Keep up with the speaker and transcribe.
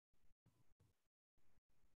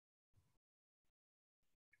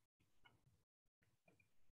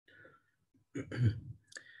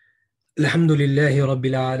الحمد لله رب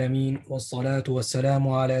العالمين والصلاة والسلام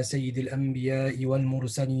على سيد الأنبياء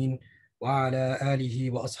والمرسلين وعلى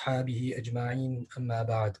آله وأصحابه أجمعين أما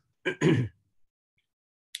بعد.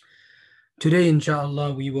 Today,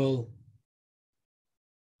 inshallah, we will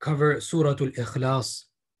cover Surah Al-Ikhlas.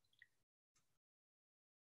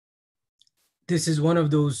 This is one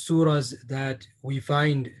of those surahs that we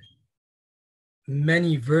find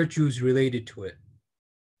many virtues related to it.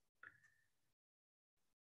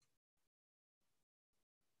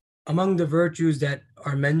 Among the virtues that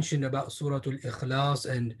are mentioned about Surah Al-Ikhlas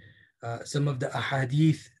and some of the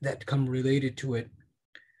ahadith that come related to it,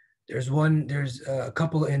 there's a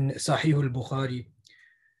couple in Sahih al-Bukhari.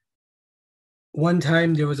 One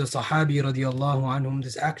time there was a Sahabi radiallahu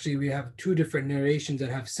anhum. We have two different narrations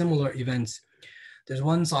that have similar events. There's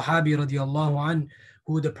one Sahabi radiallahu anh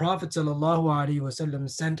who the Prophet sallallahu alaihi wasallam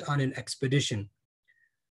sent on an expedition.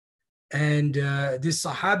 And this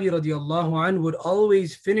Sahabi radiallahu anh would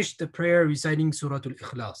always finish the prayer reciting Surah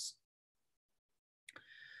Al-Ikhlas.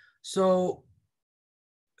 So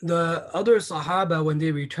the other Sahaba, when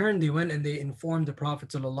they returned, they went and they informed the Prophet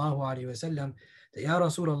sallallahu alaihi wasallam that, Ya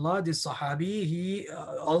Rasulullah, this Sahabi,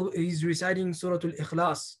 he's reciting Surah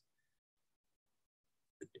Al-Ikhlas.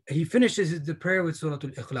 He finishes the prayer with Surah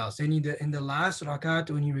Al-Ikhlas. And in the last rakat,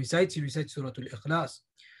 when he recites Surah Al-Ikhlas.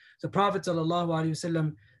 The Prophet sallallahu alaihi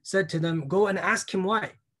wasallam said to them, go and ask him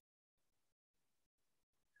why.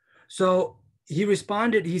 So he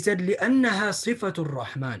responded, he said, لِأَنَّهَا صِفَةُ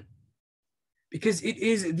الرَّحْمَنِ, because it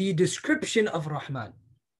is the description of Rahman.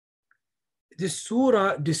 This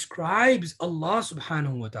surah describes Allah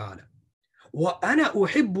subhanahu wa ta'ala. وَأَنَا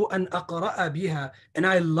أُحِبُّ أَنْ أَقْرَأَ بِهَا, and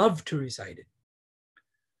I love to recite it.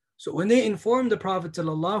 So when they informed the Prophet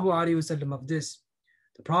sallallahu alaihi wasallam of this,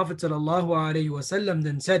 the Prophet sallallahu alaihi wasallam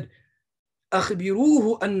then said,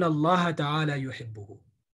 أَخْبِرُوهُ أَنَّ اللَّهَ تَعَالَى يُحِبُّهُ.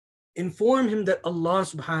 Inform him that Allah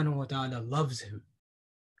subhanahu wa ta'ala loves him.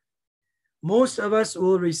 Most of us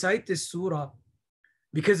will recite this surah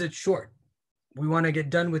because it's short. We want to get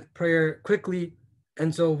done with prayer quickly,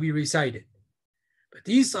 and so we recite it. But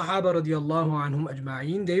these Sahaba radiallahu anhum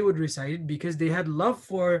ajma'in, they would recite it because they had love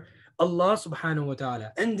for Allah subhanahu wa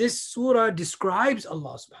ta'ala. And this surah describes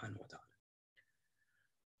Allah subhanahu wa ta'ala.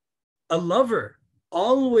 A lover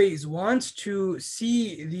always wants to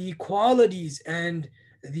see the qualities and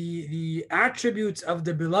the attributes of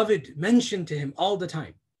the beloved mentioned to him all the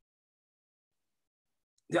time.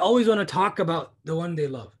 They always want to talk about the one they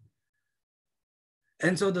love.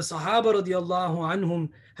 And so the Sahaba radiallahu anhum,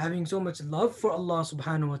 having so much love for Allah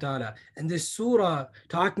subhanahu wa ta'ala, and this surah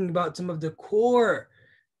talking about some of the core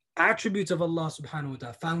attributes of Allah subhanahu wa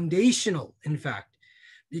ta'ala, foundational in fact,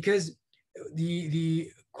 because the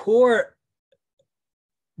core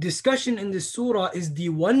discussion in this surah is the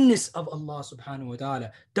oneness of Allah subhanahu wa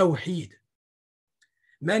ta'ala, tawheed.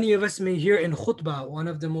 Many of us may hear in khutbah, one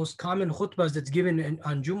of the most common khutbahs that's given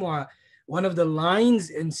on Jumu'ah, one of the lines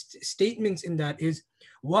and statements in that is,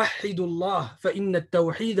 وَحِدُ اللَّهِ فَإِنَّ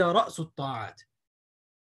التَّوْحِيدَ رَأْسُ الطَّاعَةِ.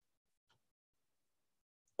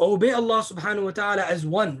 Obey Allah subhanahu wa ta'ala as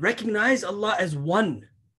one. Recognize Allah as one.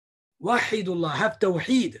 Wahidullah, have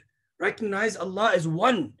tawheed. Recognize Allah as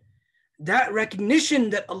one. That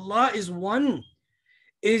recognition that Allah is one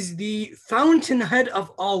is the fountainhead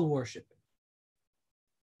of all worship.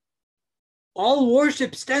 All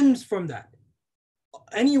worship stems from that.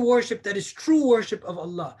 Any worship that is true worship of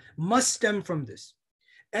Allah must stem from this.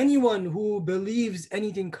 Anyone who believes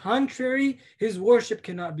anything contrary, his worship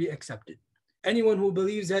cannot be accepted. Anyone who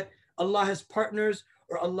believes that Allah has partners,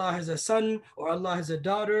 or Allah has a son, or Allah has a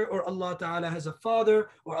daughter, or Allah Ta'ala has a father,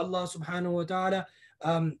 or Allah subhanahu wa ta'ala,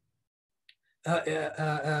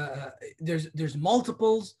 there's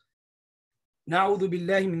multiples. Na'udhu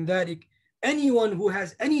billahi min dhalik. Anyone who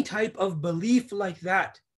has any type of belief like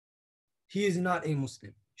that, he is not a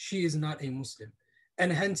Muslim. She is not a Muslim.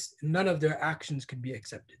 And hence, none of their actions could be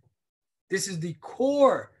accepted. This is the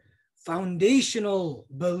core, foundational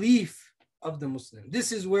belief of the Muslim.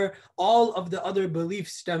 This is where all of the other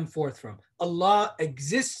beliefs stem forth from. Allah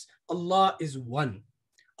exists. Allah is one.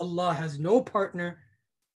 Allah has no partner.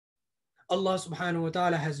 Allah subhanahu wa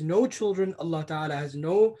ta'ala has no children. Allah ta'ala has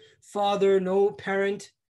no father, no parent.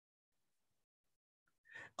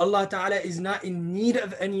 Allah ta'ala is not in need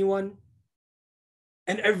of anyone.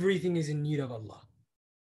 And everything is in need of Allah.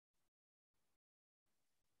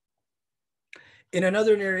 In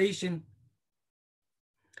another narration,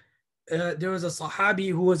 there was a Sahabi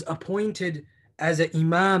who was appointed as an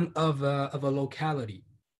imam of a locality.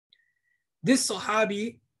 This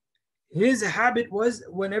Sahabi, his habit was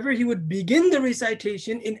whenever he would begin the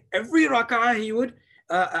recitation, in every rak'ah he would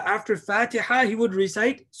after Fatiha, he would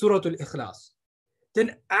recite Surah Al-Ikhlas.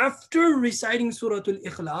 Then after reciting Surah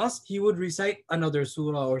Al-Ikhlas, he would recite another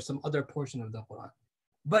surah or some other portion of the Quran.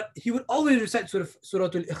 But he would always recite Surah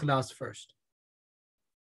Al-Ikhlas first.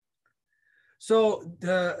 So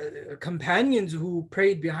the companions who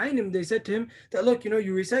prayed behind him, they said to him that, look,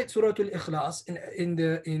 you recite Surah Al-Ikhlas in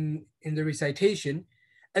the recitation,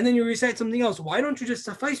 and then you recite something else. Why don't you just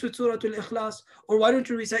suffice with Surah Al-Ikhlas? Or why don't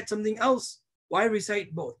you recite something else? Why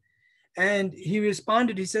recite both? And he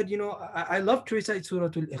responded, he said, I love to recite Surah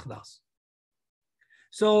Al-Ikhlas.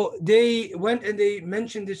 So they went and they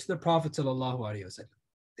mentioned this to the Prophet sallallahu alaihi wasallam.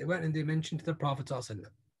 They went and they mentioned to the Prophet sallallahu alaihi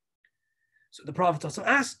wasallam. So the Prophet sallallahu alaihi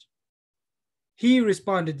wasallam asked. He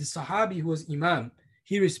responded, the Sahabi who was Imam,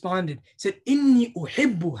 he responded, said, Inni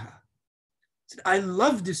uhibbuha. Said, I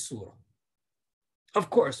love this surah. Of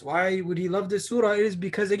course, why would he love this surah? It is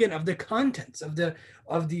because, again, of the contents of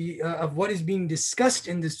what is being discussed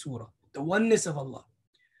in this surah, the oneness of Allah.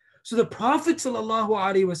 So the Prophet sallallahu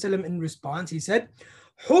alaihi wasallam, in response, he said,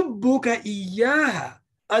 Hubbuka iyyaha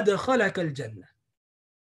adkhalaka al-jannah.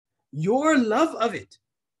 Your love of it,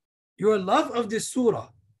 your love of this surah,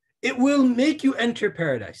 it will make you enter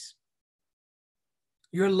paradise.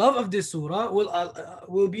 Your love of this surah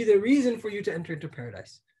will be the reason for you to enter into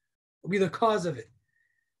paradise. Will be the cause of it.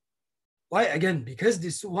 Why? Again,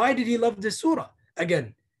 because why did he love this surah?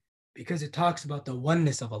 Again, because it talks about the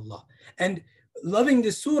oneness of Allah. And loving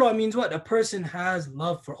this surah means what? A person has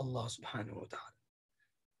love for Allah subhanahu wa ta'ala.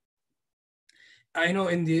 I know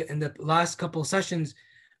in the last couple sessions,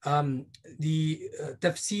 the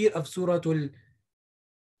tafsir of Surah Al-Falaq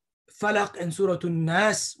and Surah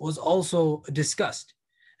Al-Nas was also discussed.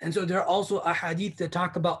 And so there are also ahadith that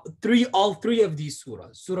talk about all three of these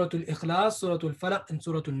surahs, Surah Al-Ikhlas, Surah Al-Falaq, and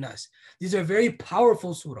Surah Al-Nas. These are very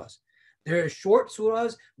powerful surahs. They're short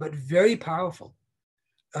surahs, but very powerful.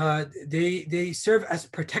 They serve as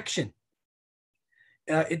protection.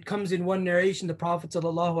 It comes in one narration, the Prophet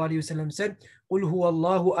ﷺ said, قُلْ هُوَ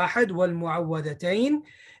اللَّهُ أَحَدْ وَالْمُعَوَّذَتَيْنِ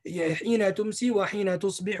حِينَ تُمْسِي وَحِينَ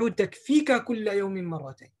تُصْبِحُ تَكْفِيكَ كُلَّ يَوْمٍ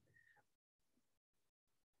مَرَّتَيْنِ.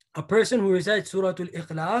 A person who recites Surah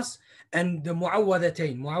Al-Ikhlas and the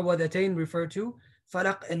Mu'awwadhatayn refer to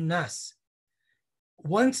Falaq and Nas.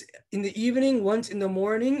 Once in the evening, once in the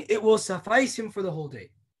morning, it will suffice him for the whole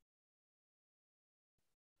day.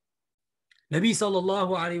 Nabi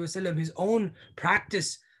sallallahu alayhi wasallam, his own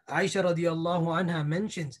practice, Aisha radiallahu anha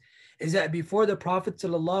mentions, is that before the Prophet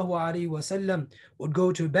sallallahu alayhi wasallam would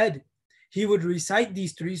go to bed, he would recite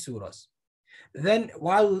these three surahs. Then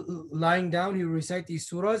while lying down, he would recite these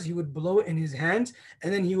surahs, he would blow in his hands,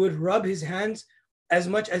 and then he would rub his hands as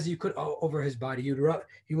much as he could over his body.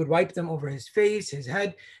 He would wipe them over his face, his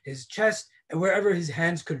head, his chest, and wherever his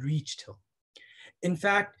hands could reach to. In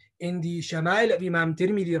fact, in the Shama'il of Imam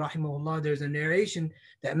Tirmidhi rahimahullah, there's a narration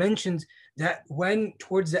that mentions that when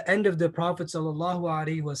towards the end of the Prophet sallallahu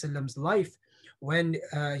alaihi wasallam's life, when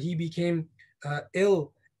he became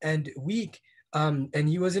ill and weak, and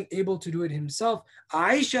he wasn't able to do it himself,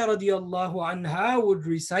 Aisha radiallahu anha would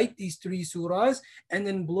recite these three surahs and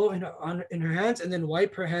then blow in her hands and then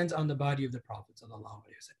wipe her hands on the body of the Prophet sallallahu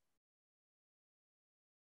alaihi wasallam.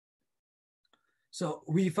 So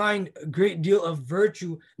we find a great deal of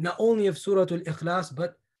virtue, not only of Surah Al-Ikhlas,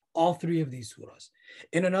 but all three of these surahs.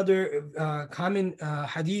 In another common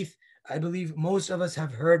hadith, I believe most of us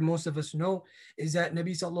have heard, most of us know, is that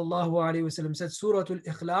Nabi sallallahu alayhi wasallam said Surah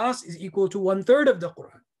Al-Ikhlas is equal to 1/3 of the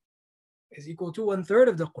Quran. Is equal to 1/3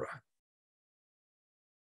 of the Quran.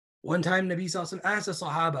 One time Nabi sallallahu alayhi wasallam asked the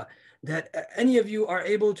Sahaba that any of you are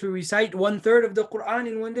able to recite 1/3 of the Quran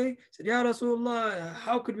in one day? He said, Ya Rasulullah,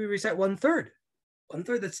 how could we recite 1/3?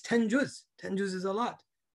 1/3, that's 10 juz. 10 juz is a lot.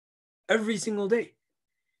 Every single day.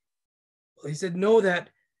 Well, he said, know that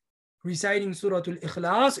reciting Surah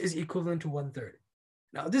Al-Ikhlas is equivalent to 1/3.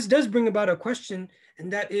 Now, this does bring about a question,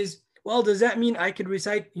 and that is, well, does that mean I could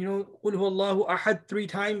recite, Qul Huwallahu Ahad 3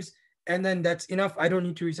 times, and then that's enough? I don't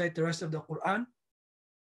need to recite the rest of the Quran?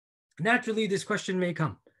 Naturally, this question may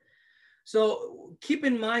come. So keep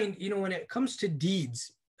in mind, when it comes to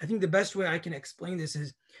deeds, I think the best way I can explain this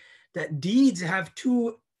is that deeds have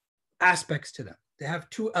 2 aspects to them. They have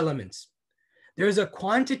 2 elements. There's a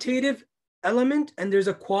quantitative element and there's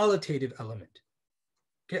a qualitative element.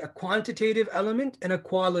 Okay, a quantitative element and a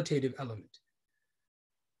qualitative element.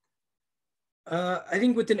 I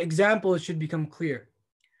think with an example, it should become clear.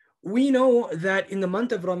 We know that in the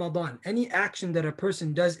month of Ramadan, any action that a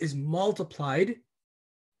person does is multiplied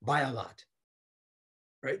by a lot,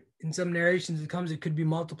 right? In some narrations, it could be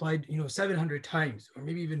multiplied, 700 times, or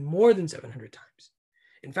maybe even more than 700 times.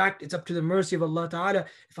 In fact, it's up to the mercy of Allah Ta'ala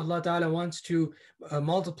if Allah Ta'ala wants to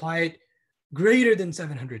multiply it greater than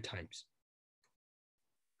 700 times.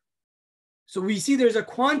 So we see there's a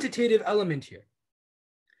quantitative element here.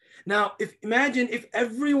 Now, imagine if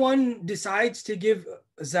everyone decides to give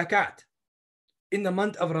zakat in the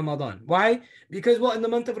month of Ramadan. Why? Because, well, in the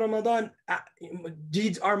month of Ramadan,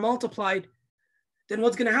 deeds are multiplied. Then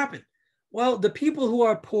what's going to happen? Well, the people who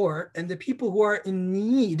are poor and the people who are in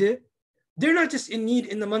need, they're not just in need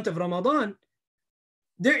in the month of Ramadan.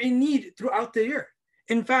 They're in need throughout the year.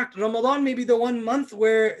 In fact, Ramadan may be the one month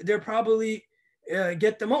where they probably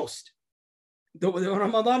get the most. The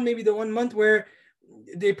Ramadan may be the one month where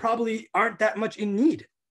they probably aren't that much in need.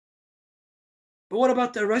 But what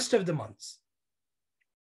about the rest of the months?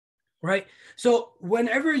 Right? So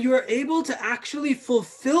whenever you're able to actually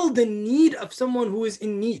fulfill the need of someone who is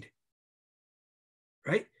in need,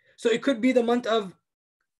 right? So it could be the month of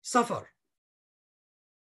Safar,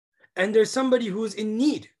 and there's somebody who's in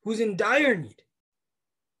need, who's in dire need,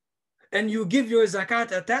 and you give your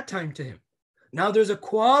zakat at that time to him. Now there's a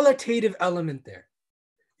qualitative element there.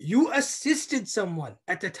 You assisted someone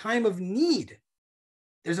at the time of need.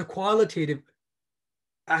 There's a qualitative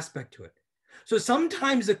aspect to it. So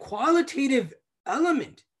sometimes the qualitative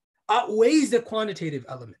element outweighs the quantitative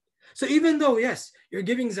element. So even though, yes, you're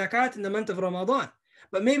giving zakat in the month of Ramadan,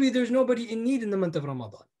 but maybe there's nobody in need in the month of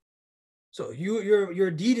Ramadan. So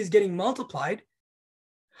your deed is getting multiplied,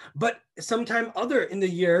 but sometime other in the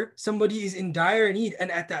year, somebody is in dire need.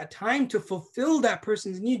 And at that time, to fulfill that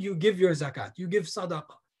person's need, you give your zakat, you give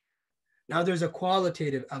sadaqah. Now there's a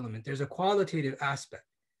qualitative element, there's a qualitative aspect.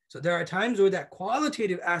 So there are times where that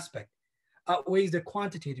qualitative aspect outweighs the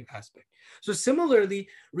quantitative aspect. So similarly,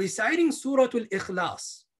 reciting Surah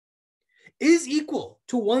Al-Ikhlas is equal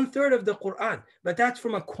to 1/3 of the Quran, but that's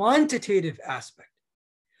from a quantitative aspect.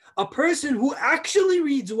 A person who actually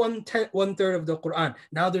reads 1/3 of the Quran,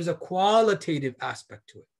 now there's a qualitative aspect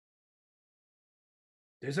to it.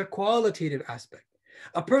 There's a qualitative aspect.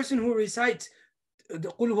 A person who recites the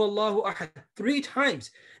Qul Huwallahu Ahad 3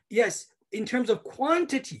 times, yes, in terms of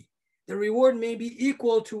quantity, the reward may be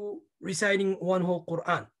equal to reciting one whole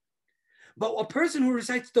Quran. But a person who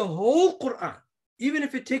recites the whole Quran, even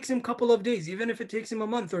if it takes him a couple of days, even if it takes him a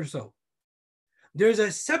month or so, there's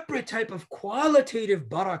a separate type of qualitative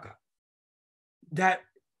barakah that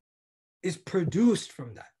is produced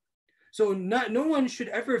from that. So no one should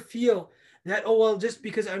ever feel that, oh, well, just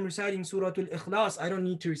because I'm reciting Surah Al-Ikhlas, I don't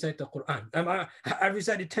need to recite the Quran. I've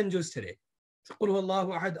recited 10 juz today. قُلْ هُوَ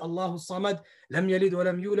اللَّهُ أَحَدٌ اللَّهُ الصَّمَدُ لَمْ يَلِدْ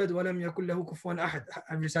وَلَمْ يُولَدْ وَلَمْ يَكُنْ لَهُ كُفُوًا أَحَدٌ.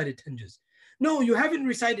 I've recited 10 juz. No, you haven't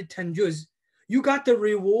recited 10 juz. You got the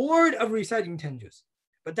reward of reciting 10 juz.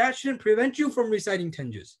 But that shouldn't prevent you from reciting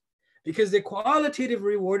 10 juz, because the qualitative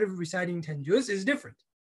reward of reciting 10 juz is different.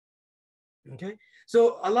 Okay?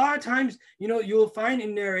 So a lot of times, you'll find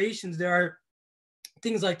in narrations there are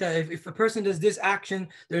things like that. If a person does this action,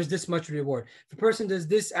 there's this much reward. If a person does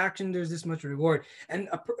this action, there's this much reward. And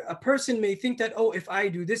a person may think that, oh, if I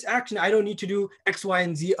do this action, I don't need to do X, Y,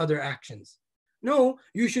 and Z other actions. No,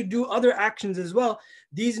 you should do other actions as well.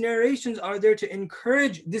 These narrations are there to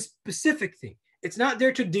encourage this specific thing. It's not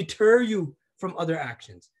there to deter you from other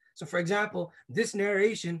actions. So for example, this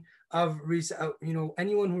narration of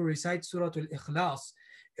anyone who recites Surah Al-Ikhlas,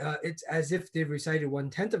 it's as if they've recited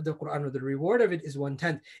 1/10 of the Quran, or the reward of it is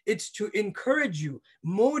 1/10. It's to encourage you,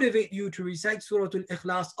 motivate you to recite Surah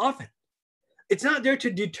Al-Ikhlas often. It's not there to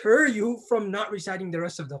deter you from not reciting the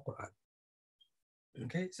rest of the Quran.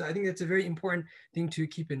 Okay, so I think that's a very important thing to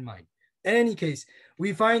keep in mind. In any case,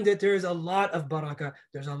 we find that there is a lot of barakah,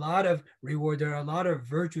 there's a lot of reward, there are a lot of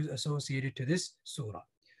virtues associated to this surah.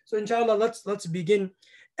 So inshallah, let's begin,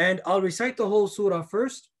 and I'll recite the whole surah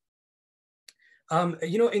first.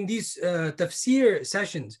 In these tafsir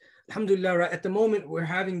sessions, alhamdulillah, right, at the moment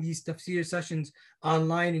we're having these tafsir sessions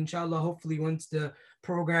online. Inshallah, hopefully once the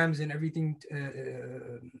programs and everything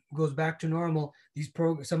goes back to normal,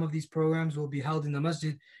 some of these programs will be held in the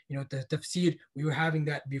masjid. The tafsir, we were having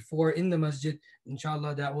that before in the masjid.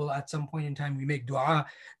 Inshallah, that will at some point in time, we make dua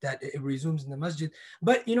that it resumes in the masjid.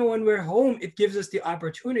 But when we're home, it gives us the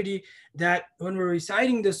opportunity that when we're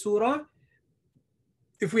reciting the surah,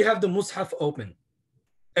 if we have the mushaf open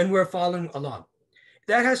and we're following along,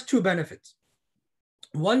 that has 2 benefits.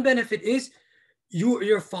 One benefit is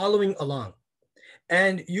you're following along,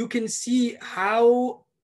 and you can see how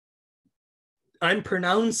I'm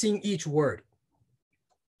pronouncing each word.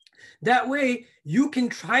 That way, you can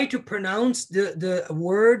try to pronounce the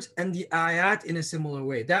words and the ayat in a similar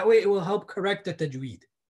way. That way, it will help correct the tajweed.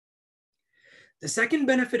 The second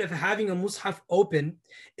benefit of having a mushaf open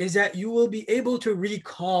is that you will be able to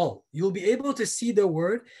recall. You'll be able to see the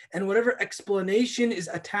word, and whatever explanation is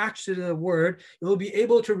attached to the word, you'll be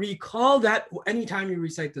able to recall that anytime you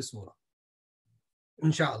recite the surah.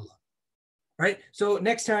 Inshallah. Right? So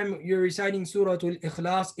next time you're reciting Surah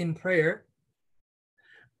Al-Ikhlas in prayer,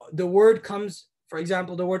 the word comes, for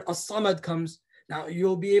example, the word As-Samad comes. Now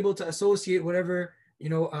you'll be able to associate whatever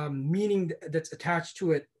meaning that's attached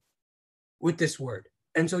to it with this word.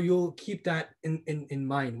 And so you'll keep that in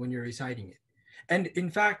mind when you're reciting it. And in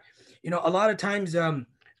fact, a lot of times,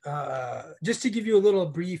 just to give you a little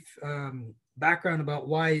brief background about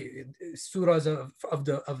why surahs of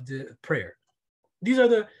the prayer. These are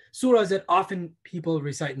the surahs that often people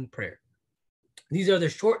recite in prayer. These are the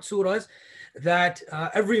short surahs that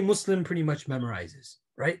every Muslim pretty much memorizes,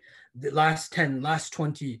 right? The last 10, last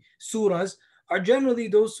 20 surahs are generally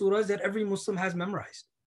those surahs that every Muslim has memorized.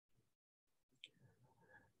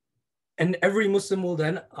 And every Muslim will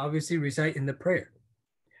then obviously recite in the prayer.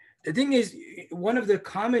 The thing is, one of the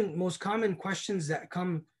most common questions that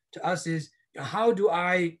come to us is, how do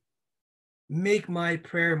I make my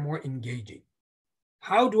prayer more engaging?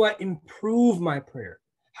 How do I improve my prayer?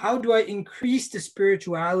 How do I increase the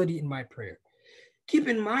spirituality in my prayer? Keep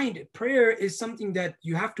in mind, prayer is something that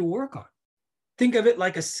you have to work on. Think of it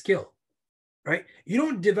like a skill, right? You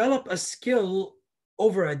don't develop a skill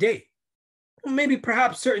over a day. Maybe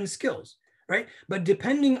perhaps certain skills, right? But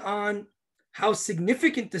depending on how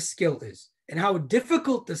significant the skill is and how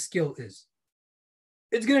difficult the skill is,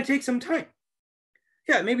 it's going to take some time.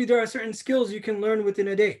 Yeah, maybe there are certain skills you can learn within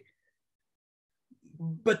a day.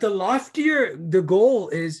 But the loftier the goal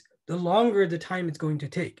is, the longer the time it's going to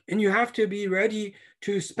take. And you have to be ready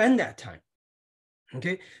to spend that time.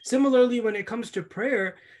 Okay. Similarly, when it comes to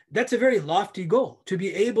prayer, that's a very lofty goal, to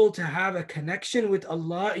be able to have a connection with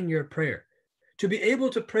Allah in your prayer, to be able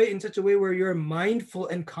to pray in such a way where you're mindful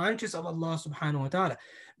and conscious of Allah subhanahu wa ta'ala.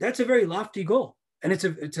 That's a very lofty goal. And it's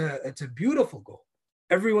a beautiful goal.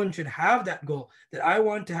 Everyone should have that goal, that I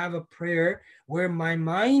want to have a prayer where my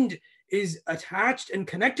mind is attached and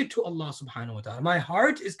connected to Allah subhanahu wa ta'ala. My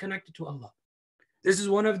heart is connected to Allah. This is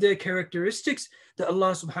one of the characteristics that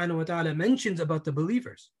Allah subhanahu wa ta'ala mentions about the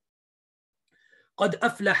believers. قَدْ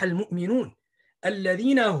أَفْلَحَ الْمُؤْمِنُونَ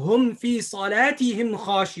الَّذِينَ هُمْ فِي صَلَاتِهِمْ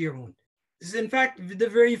خَاشِعُونَ. This is in fact the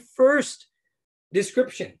very first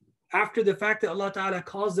description after the fact that Allah ta'ala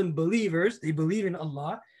calls them believers, they believe in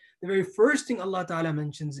Allah. The very first thing Allah ta'ala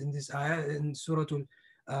mentions in this ayah, in Surah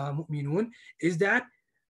Al-Mu'minun, is that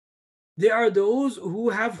they are those who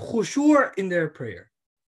have khushu' in their prayer.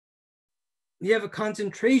 They have a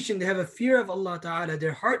concentration, they have a fear of Allah ta'ala.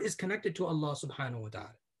 Their heart is connected to Allah subhanahu wa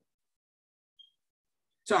ta'ala.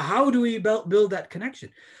 So how do we build that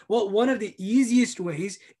connection? Well, one of the easiest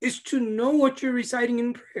ways is to know what you're reciting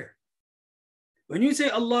in prayer. When you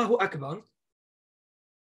say Allahu Akbar,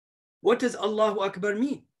 what does Allahu Akbar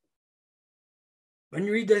mean? When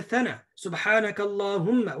you read the Thana, Subhanaka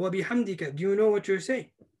Allahumma wa bihamdika, do you know what you're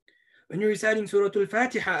saying? When you're reciting Surah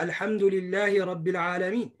Al-Fatiha, Alhamdulillahi Rabbil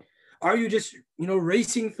Alameen, are you just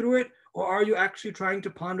racing through it, or are you actually trying to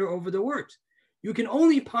ponder over the words? You can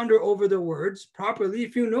only ponder over the words properly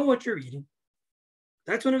if you know what you're reading.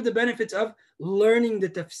 That's one of the benefits of learning the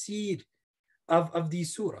tafsir of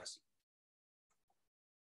these surahs.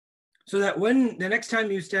 So that when the next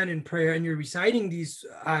time you stand in prayer and you're reciting these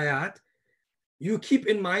ayat, you keep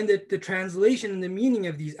in mind that the translation and the meaning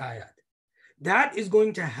of these ayat. That is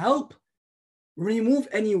going to help remove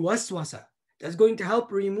any waswasa. That's going to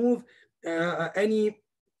help remove any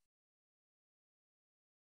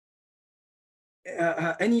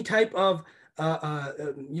type of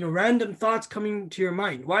random thoughts coming to your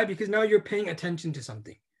mind. Why? Because now you're paying attention to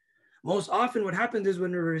something. Most often what happens is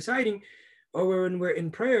when we're reciting or when we're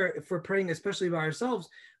in prayer, if we're praying especially by ourselves,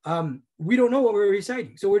 we don't know what we're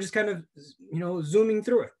reciting. So we're just kind of zooming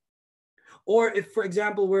through it. Or if, for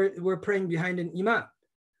example, we're praying behind an imam.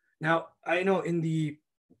 Now, I know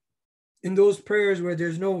in those prayers where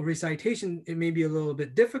there's no recitation, it may be a little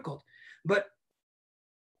bit difficult. But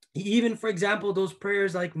even, for example, those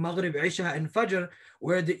prayers like Maghrib, Isha, and Fajr,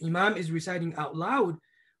 where the imam is reciting out loud,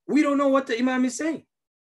 we don't know what the imam is saying.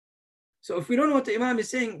 So if we don't know what the imam is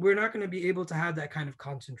saying, we're not going to be able to have that kind of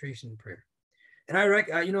concentration in prayer. And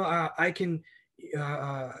I can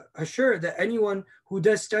assure that anyone who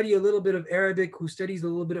does study a little bit of Arabic, who studies a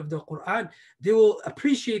little bit of the Quran, they will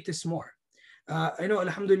appreciate this more. I know,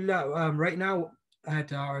 alhamdulillah, right now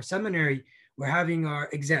at our seminary, we're having our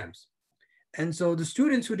exams. And so the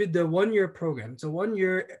students who did the 1-year program, it's a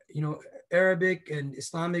 1-year, Arabic and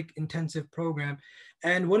Islamic intensive program.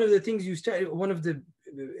 And one of the things you study, one of the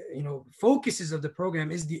focuses of the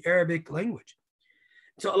program is the Arabic language.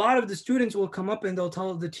 So a lot of the students will come up and they'll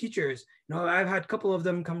tell the teachers, I've had a couple of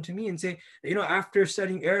them come to me and say, after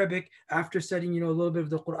studying Arabic, after studying, a little bit of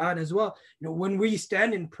the Quran as well, when we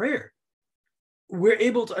stand in prayer, we're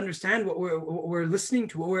able to understand what we're listening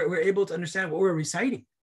to, we're able to understand what we're reciting.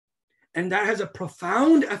 And that has a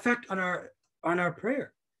profound effect on our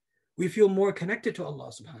prayer. We feel more connected to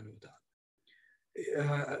Allah subhanahu wa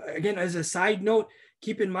ta'ala. Again, as a side note,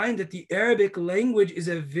 keep in mind that the Arabic language is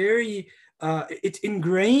it's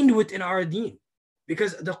ingrained within our deen,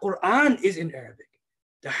 because the Quran is in Arabic.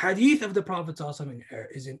 The hadith of the Prophet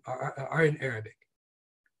are in Arabic.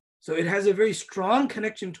 So it has a very strong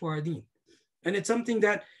connection to our deen. And it's something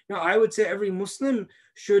that I would say every Muslim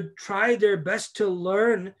should try their best to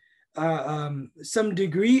learn some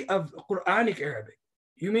degree of Quranic Arabic.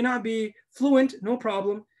 You may not be fluent, no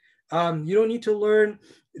problem. You don't need to learn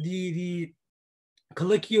the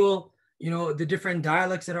colloquial, the different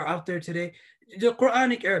dialects that are out there today. The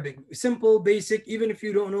Quranic Arabic, simple, basic, even if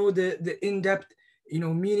you don't know the in-depth,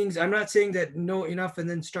 meanings. I'm not saying that know enough and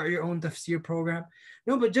then start your own tafsir program.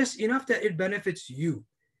 No, but just enough that it benefits you.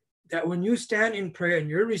 That when you stand in prayer and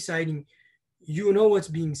you're reciting, you know what's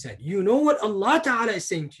being said. You know what Allah Ta'ala is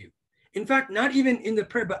saying to you. In fact, not even in the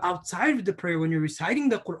prayer, but outside of the prayer, when you're reciting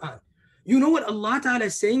the Quran, you know what Allah Ta'ala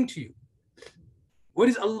is saying to you. What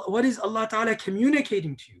is Allah Ta'ala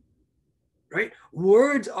communicating to you? Right?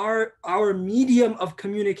 Words are our medium of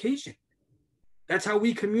communication. That's how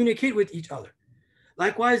we communicate with each other.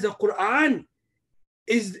 Likewise, the Quran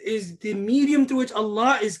is the medium through which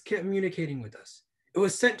Allah is communicating with us. It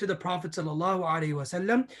was sent to the Prophet sallallahu alaihi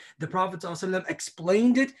wasallam. The Prophet sallallahu alaihi wasallam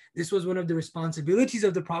explained it. This was one of the responsibilities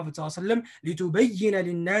of the Prophet sallallahu alaihi wasallam, لِتُبَيِّنَ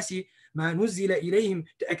لِلنَّاسِ مَا نُزِّلَ إِلَيْهِمْ,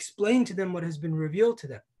 to explain to them what has been revealed to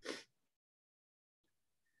them.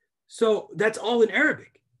 So that's all in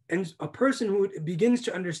Arabic. And a person who begins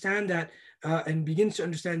to understand that and begins to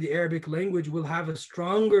understand the Arabic language will have a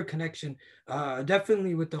stronger connection,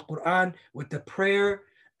 definitely with the Quran, with the prayer,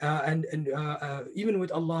 and even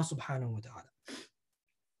with Allah subhanahu wa ta'ala.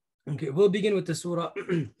 Okay, we'll begin with the surah.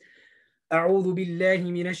 أعوذ بالله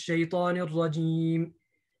من الشيطان الرجيم.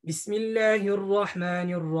 بسم الله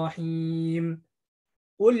الرحمن الرحيم.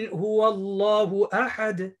 قل هو الله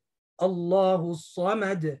أحد الله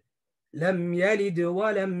الصمد لم يلد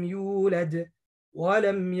ولم يولد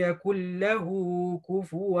ولم يكن له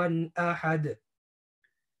كفوا أحد.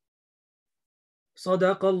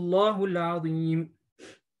 صدق الله العظيم.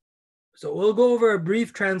 So we'll go over a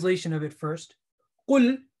brief translation of it first.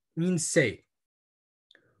 قل means say.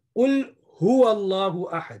 قل هو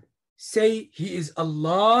الله أحد. Say he is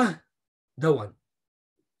Allah, the one.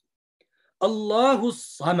 Allahu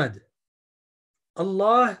Samad.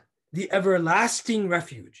 Allah, the everlasting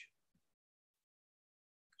refuge.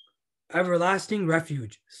 Everlasting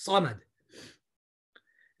refuge. Samad.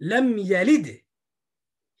 Lam yalid.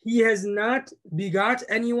 He has not begot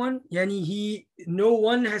anyone. Yani no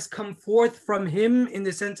one has come forth from him in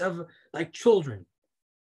the sense of like children.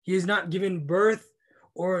 He is not given birth,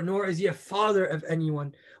 nor is he a father of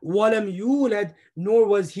anyone. Walam yulad, nor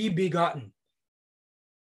was he begotten.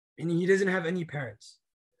 And he doesn't have any parents.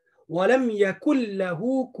 Walam yakul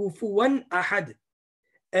lahu kufuwan ahad.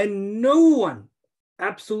 And no one,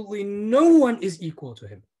 absolutely no one is equal to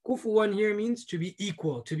him. Kufuwan here means to be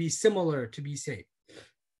equal, to be similar, to be same.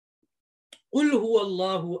 Qul huwa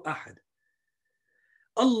Allahu ahad.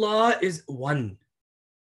 Allah is one.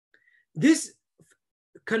 This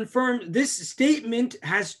statement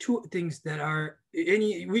has two things that are,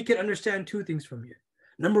 we can understand two things from here.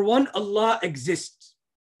 Number one, Allah exists.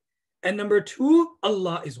 And number two,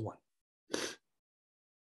 Allah is one.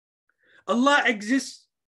 Allah exists.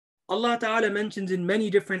 Allah Ta'ala mentions in many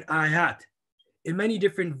different ayat, in many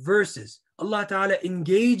different verses. Allah Ta'ala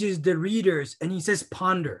engages the readers and he says,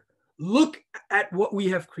 ponder, look at what we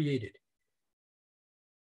have created.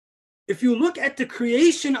 If you look at the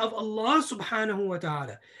creation of Allah subhanahu wa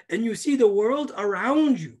ta'ala and you see the world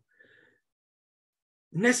around you,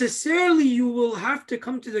 necessarily you will have to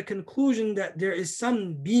come to the conclusion that there is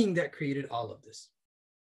some being that created all of this.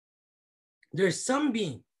 There's some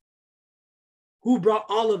being who brought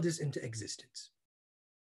all of this into existence.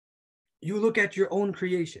 You look at your own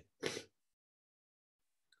creation.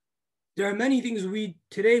 There are many things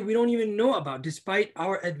today we don't even know about, despite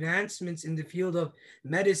our advancements in the field of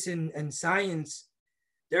medicine and science.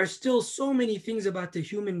 There are still so many things about the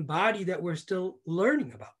human body that we're still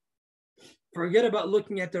learning about. Forget about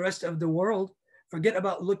looking at the rest of the world. Forget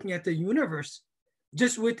about looking at the universe.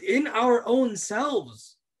 Just within our own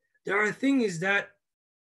selves, there are things that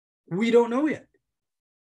we don't know yet.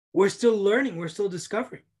 We're still learning, we're still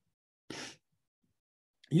discovering.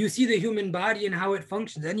 You see the human body and how it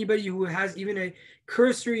functions. Anybody who has even a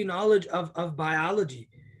cursory knowledge of biology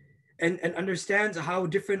and understands how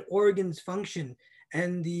different organs function,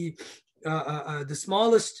 and the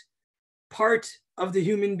smallest part of the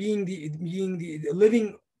human being, the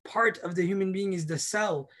living part of the human being is the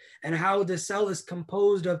cell, and how the cell is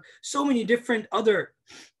composed of so many different other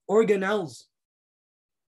organelles.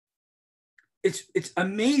 It's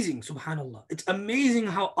amazing, subhanallah. It's amazing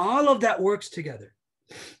how all of that works together.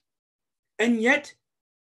 And yet,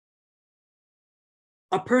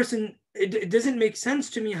 a person, it doesn't make sense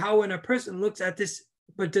to me how when a person looks at this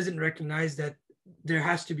but doesn't recognize that there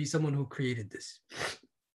has to be someone who created this.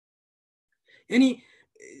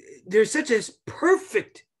 There's such a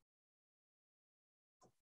perfect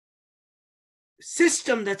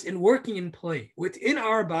system that's working in play within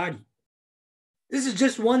our body. This is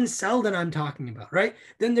just one cell that I'm talking about, right?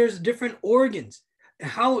 Then there's different organs,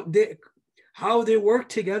 how they work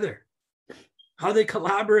together, how they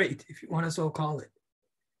collaborate, if you want to so call it.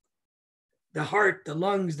 The heart, the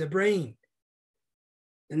lungs, the brain,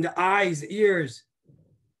 and the eyes, the ears,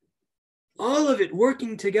 all of it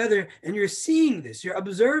working together, and you're seeing this, you're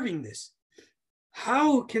observing this.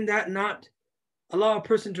 How can that not allow a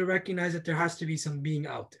person to recognize that there has to be some being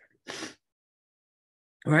out there?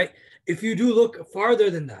 All right? If you do look farther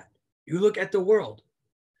than that, you look at the world,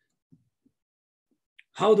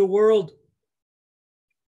 how the world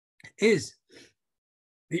is,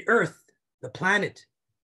 the earth, the planet,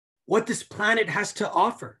 what this planet has to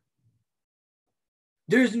offer.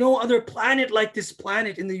 There's no other planet like this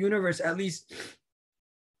planet in the universe, at least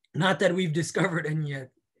not that we've discovered and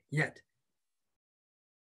yet.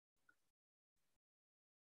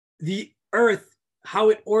 The earth, how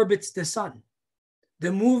it orbits the sun,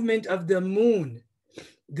 the movement of the moon,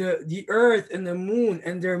 the earth and the moon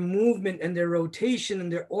and their movement and their rotation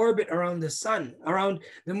and their orbit around the sun, around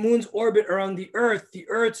the moon's orbit around the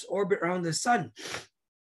earth's orbit around the sun.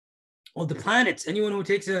 Or the planets, anyone who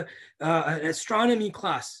takes an astronomy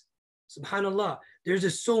class, subhanallah, there's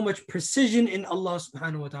just so much precision in Allah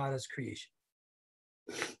subhanahu wa ta'ala's creation.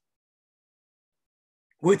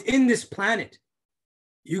 Within this planet,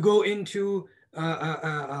 you go into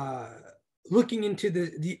looking into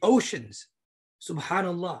the oceans,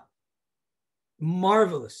 subhanallah,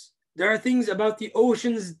 marvelous. There are things about the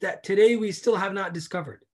oceans that today we still have not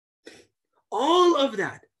discovered. All of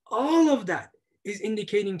that is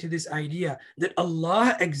indicating to this idea that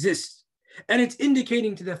Allah exists, and it's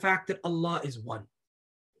indicating to the fact that Allah is one.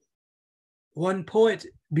 One poet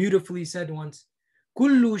beautifully said once,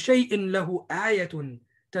 كُلُّ شَيْءٍ لَهُ آيَةٌ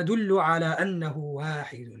تَدُلُّ عَلَى أَنَّهُ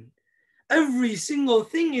وَاحِدٌ. Every single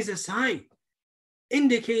thing is a sign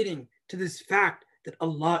indicating to this fact that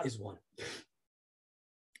Allah is one.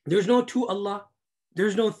 There's no two Allah,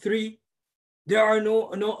 there's no three, there are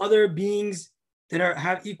no other beings that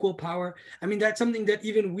have equal power. I mean, that's something that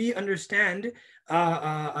even we understand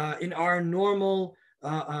in our normal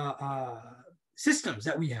systems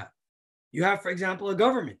that we have. You have, for example, a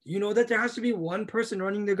government. You know that there has to be one person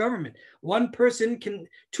running the government.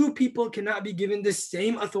 Two people cannot be given the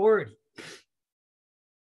same authority.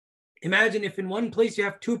 Imagine if in one place you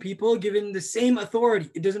have two people given the same authority.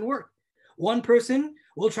 It doesn't work. One person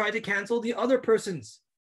will try to cancel the other person's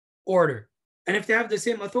order. And if they have the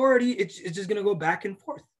same authority, it's just going to go back and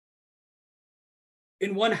forth.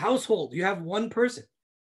 In one household, you have one person.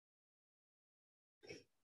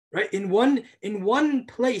 Right? In one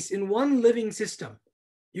place, in one living system,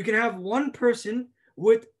 you can have one person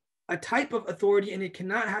with a type of authority, and it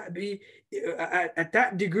cannot be at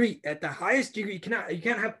that degree, at the highest degree. You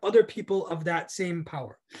can't have other people of that same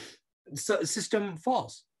power. So system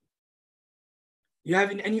falls. You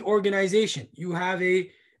have in any organization, you have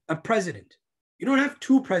a president. You don't have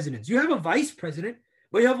two presidents. You have a vice president,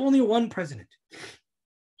 but you have only one president.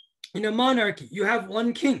 In a monarchy, you have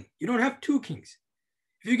one king. You don't have two kings.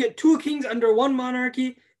 If you get two kings under one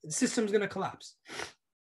monarchy, the system's going to collapse.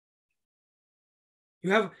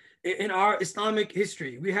 You have, in our Islamic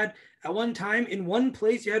history, we had at one time, in one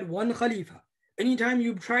place, you had one Khalifa. Anytime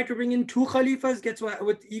you try to bring in two Khalifas, guess what?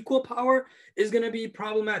 With equal power is going to be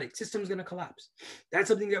problematic. System's going to collapse. That's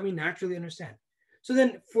something that we naturally understand. So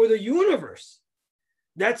then for the universe,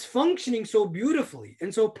 that's functioning so beautifully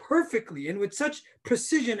and so perfectly and with such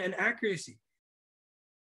precision and accuracy,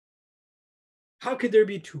 how could there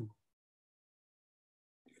be two?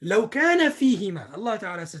 لو كان فيهما, Allah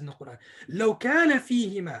Ta'ala says in the Quran, لو كان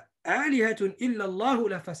فيهما آلهة إلا الله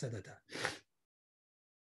لفسدتا.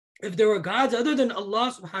 If there were gods other than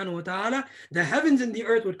Allah subhanahu wa ta'ala, the heavens and the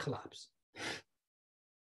earth would collapse.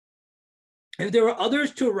 If there were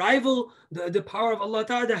others to rival the power of Allah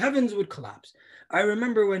Ta'ala, the heavens would collapse. I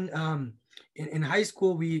remember when in high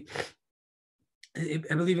school,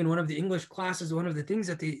 I believe in one of the English classes, one of the things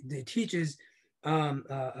that they teach is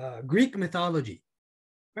Greek mythology,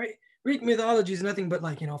 right? Greek mythology is nothing but,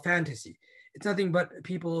 like, fantasy. It's nothing but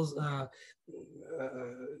people's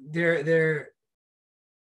their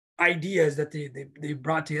ideas that they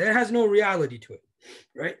brought together. It has no reality to it,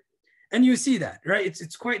 right? And you see that, right?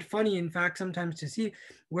 It's quite funny, in fact, sometimes to see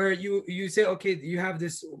where you say, okay, you have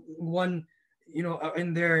this one,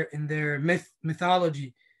 in their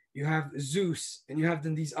mythology, you have Zeus, and you have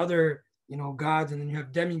then these other, gods, and then you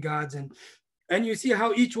have demigods, and you see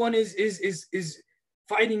how each one is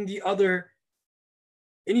fighting the other.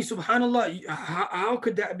 And subhanallah, how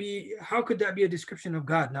could that be a description of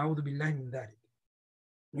God? Na'udhu billahi min dhalik.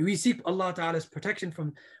 We seek Allah Ta'ala's protection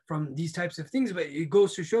from these types of things, but it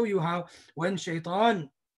goes to show you how when shaitan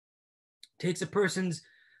takes a person's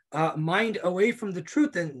mind away from the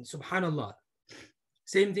truth, then subhanallah.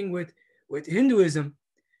 Same thing with Hinduism,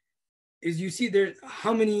 is you see there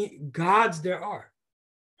how many gods there are.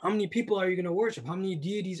 How many people are you going to worship? How many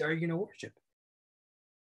deities are you going to worship?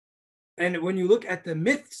 And when you look at the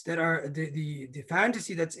myths that are the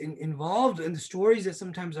fantasy that's involved, and the stories that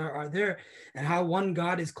sometimes are there, and how one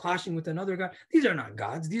god is clashing with another god, these are not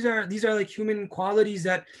gods. These are like human qualities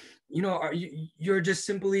that you're just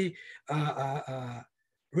simply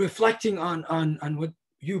reflecting on what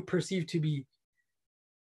you perceive to be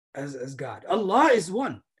as God. Allah is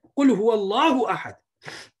one. قُلْ هُوَ اللَّهُ أَحَدٌ.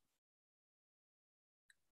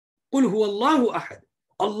 قُلْ هُوَ اللَّهُ أَحَدٌ.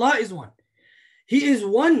 Allah is one. He is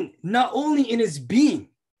one not only in his being,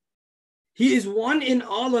 he is one in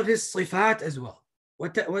all of his sifat as well.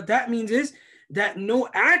 What that means is that no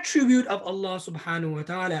attribute of Allah subhanahu wa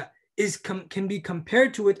ta'ala can be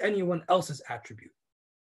compared to anyone else's attribute.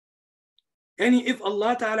 If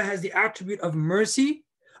Allah ta'ala has the attribute of mercy,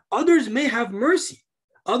 others may have mercy.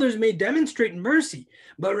 Others may demonstrate mercy,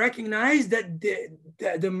 but recognize that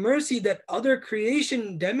the mercy that other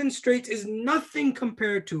creation demonstrates is nothing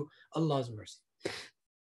compared to Allah's mercy.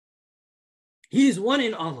 He is one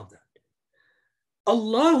in all of that.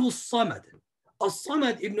 Allahu Samad.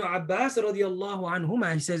 As-Samad, Ibn Abbas radiallahu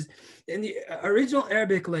anhuma, he says, in the original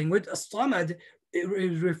Arabic language, As-Samad, it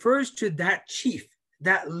refers to that chief,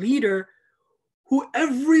 that leader who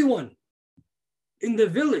everyone in the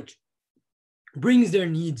village brings their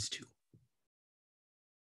needs to.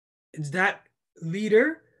 It's that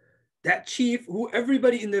leader, that chief, who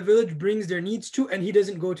everybody in the village brings their needs to, and he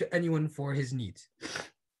doesn't go to anyone for his needs.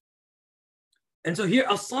 And so here,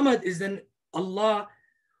 As-Samad is then Allah,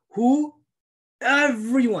 who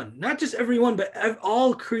everyone, not just everyone, but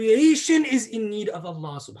all creation is in need of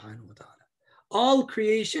Allah subhanahu wa ta'ala. All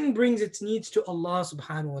creation brings its needs to Allah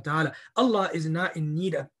subhanahu wa ta'ala. Allah is not in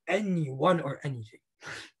need of anyone or anything.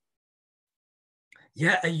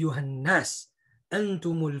 Ya ayyuhan nas,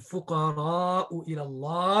 antumul fuqara'u ila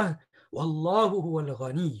Allah, wallahu huwal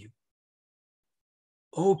ghaniyyu.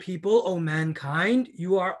 O people, O mankind,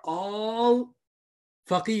 you are all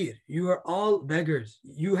faqir, you are all beggars.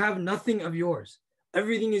 You have nothing of yours.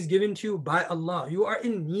 Everything is given to you by Allah. You are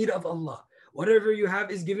in need of Allah. Whatever you have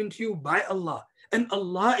is given to you by Allah. And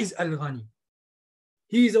Allah is Al-Ghani.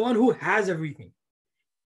 He is the one who has everything.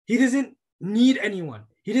 He doesn't need anyone.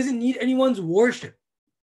 He doesn't need anyone's worship.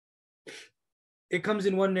 It comes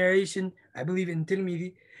in one narration, I believe in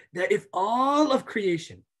Tirmidhi, that if all of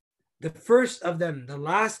creation, the first of them, the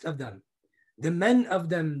last of them, the men of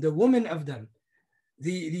them, the women of them,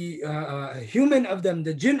 the human of them,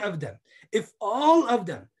 the jinn of them, if all of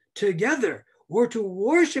them together were to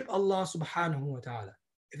worship Allah subhanahu wa ta'ala,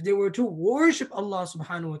 if they were to worship Allah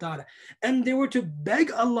subhanahu wa ta'ala, and they were to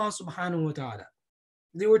beg Allah subhanahu wa ta'ala,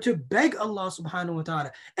 they were to beg Allah subhanahu wa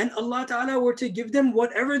ta'ala, and Allah ta'ala were to give them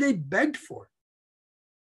whatever they begged for,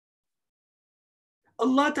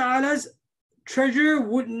 Allah ta'ala's treasure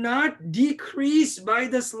would not decrease by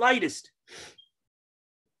the slightest.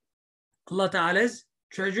 Allah ta'ala's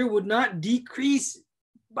treasure would not decrease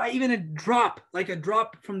by even a drop, like a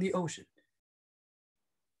drop from the ocean.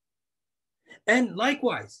 And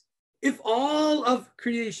likewise, if all of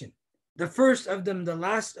creation, the first of them, the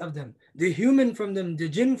last of them, the human from them, the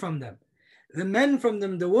jinn from them, the men from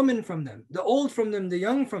them, the women from them, the old from them, the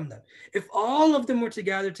young from them, if all of them were to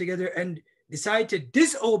gather together and decide to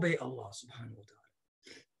disobey Allah subhanahu wa ta'ala,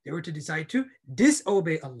 they were to decide to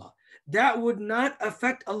disobey Allah, that would not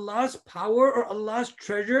affect Allah's power or Allah's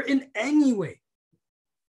treasure in any way.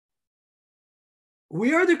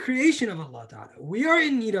 We are the creation of Allah ta'ala. We are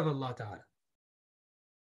in need of Allah ta'ala.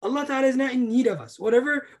 Allah ta'ala is not in need of us.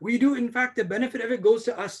 Whatever we do, in fact, the benefit of it goes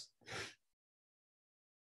to us.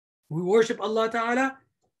 We worship Allah Ta'ala,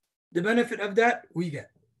 the benefit of that we get.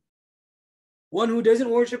 One who doesn't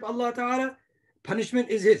worship Allah Ta'ala, punishment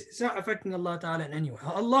is his. It's not affecting Allah Ta'ala in any way.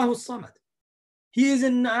 Allahu Samad. He is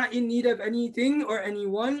not in need of anything or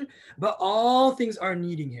anyone, but all things are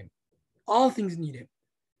needing him. All things need him.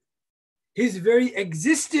 His very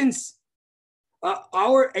existence,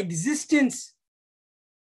 our existence,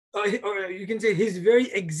 or you can say his very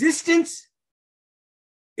existence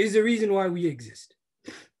is the reason why we exist.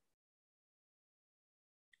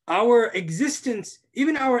 Our existence,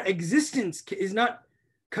 even our existence is not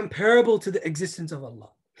comparable to the existence of Allah.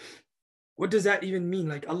 What does that even mean?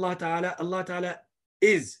 Like Allah Ta'ala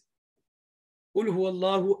is. Qul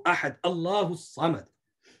huwallahu ahad, Allahu samad.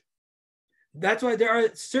 That's why there are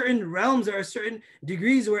certain realms, there are certain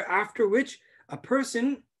degrees where after which a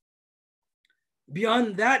person,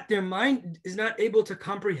 beyond that, their mind is not able to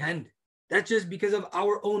comprehend. That's just because of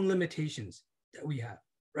our own limitations that we have,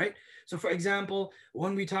 right? So for example,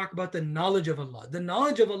 when we talk about the knowledge of Allah, the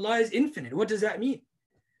knowledge of Allah is infinite. What does that mean?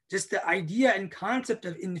 Just the idea and concept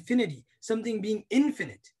of infinity, something being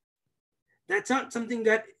infinite. That's not something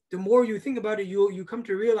that the more you think about it, you come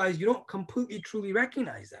to realize you don't completely truly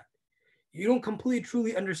recognize that. You don't completely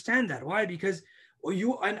truly understand that. Why? Because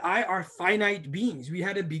you and I are finite beings. We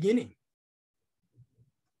had a beginning.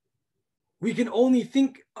 We can only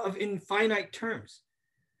think of in finite terms,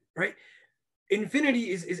 right? Infinity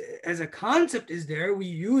is as a concept is there. We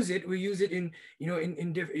use it in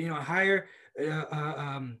in different higher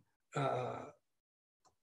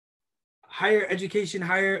higher education,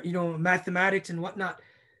 higher mathematics and whatnot.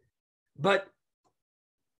 But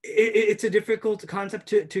it's a difficult concept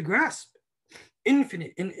to grasp.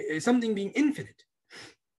 Infinite, something being infinite.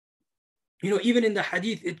 Even in the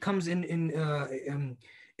hadith, it comes in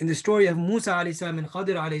the story of Musa alayhi salam and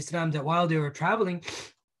Khadir alayhi salam that while they were traveling,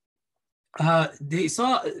 they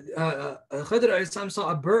saw Khadir alayhi salam saw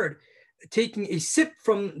a bird taking a sip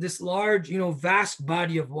from this large, vast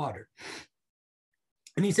body of water,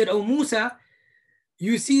 and he said, "Oh Musa,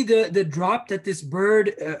 you see the drop that this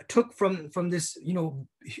bird took from this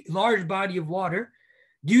large body of water.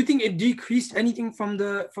 Do you think it decreased anything from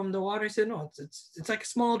the water?" He said, "No, it's like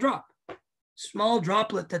a small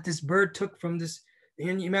droplet that this bird took from this."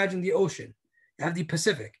 And you imagine the ocean, you have the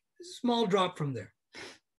Pacific, a small drop from there.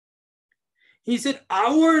 He said,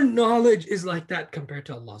 our knowledge is like that compared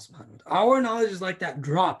to Allah subhanahu wa ta'ala. Our knowledge is like that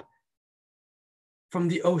drop from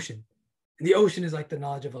the ocean. And the ocean is like the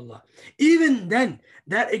knowledge of Allah. Even then,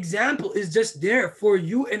 that example is just there for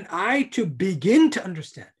you and I to begin to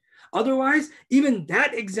understand. Otherwise, even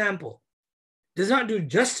that example does not do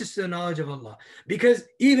justice to the knowledge of Allah, because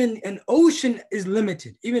even an ocean is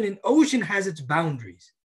limited. Even an ocean has its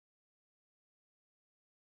boundaries.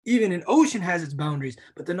 Even an ocean has its boundaries,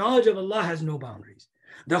 but the knowledge of Allah has no boundaries.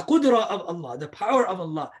 The qudra of Allah, the power of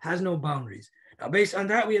Allah has no boundaries. Now, based on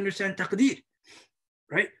that, we understand taqdeer,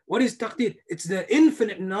 right? What is taqdeer? It's the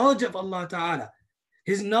infinite knowledge of Allah Ta'ala.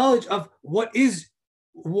 His knowledge of what is,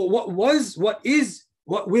 what was, what is,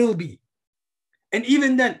 what will be. And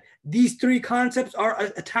even then, these three concepts are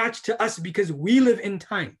attached to us because we live in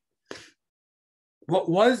time. What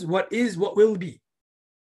was, what is, what will be.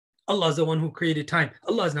 Allah is the one who created time.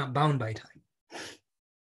 Allah is not bound by time.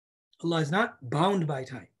 Allah is not bound by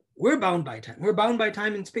time. We're bound by time. We're bound by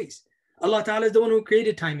time and space. Allah Ta'ala is the one who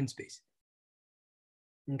created time and space.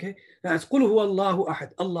 Okay? That's قُلْ هُوَ اللَّهُ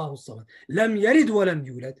أَحَدٌ اللَّهُ الصَّمَدُ لَمْ يَلِدْ وَلَمْ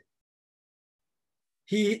يُولَدْ.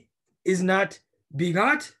 He is not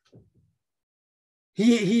begot.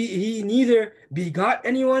 He neither begot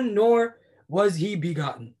anyone nor was he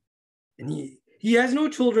begotten. And he has no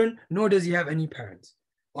children, nor does he have any parents.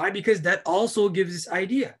 Why? Because that also gives this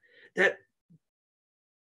idea that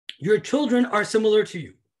your children are similar to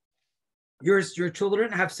you. Your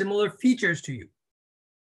children have similar features to you.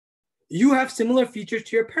 You have similar features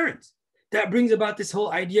to your parents. That brings about this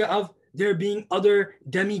whole idea of there being other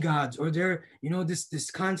demigods, or there, this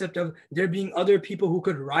concept of there being other people who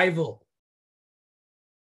could rival.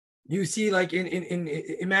 You see, like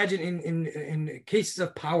imagine in cases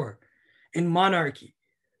of power, in monarchy,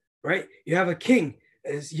 right? You have a king.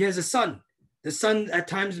 He has a son. The son at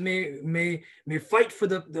times may fight for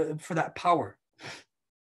that power.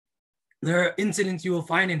 There are incidents you will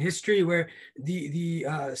find in history where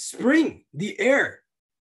the spring, the heir,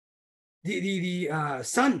 the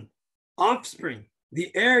son, offspring, the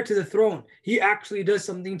heir to the throne, he actually does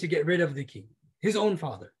something to get rid of the king, his own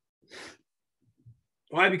father.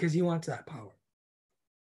 Why? Because he wants that power,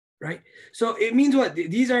 right? So it means what?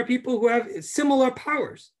 These are people who have similar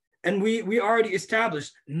powers. And we already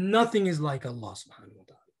established nothing is like Allah subhanahu wa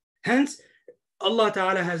ta'ala. Hence, Allah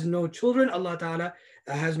Ta'ala has no children. Allah Ta'ala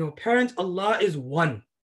has no parent. Allah is one.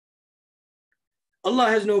 Allah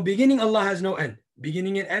has no beginning. Allah has no end.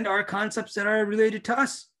 Beginning and end are concepts that are related to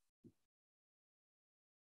us.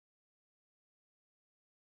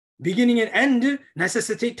 Beginning and end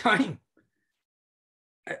necessitate time,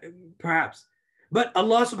 perhaps. But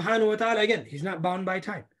Allah subhanahu wa ta'ala, again, He's not bound by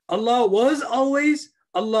time. Allah was always,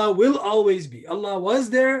 Allah will always be. Allah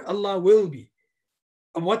was there, Allah will be.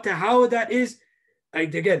 And how that is,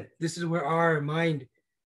 again, this is where our mind,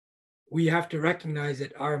 we have to recognize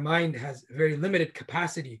that our mind has very limited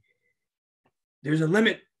capacity. There's a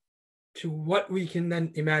limit to what we can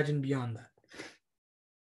then imagine beyond that.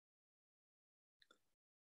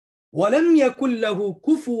 وَلَمْ يَكُنْ لَهُ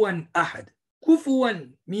كُفُوًا أَحَدٌ.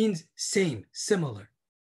 Kufuwan means same, similar.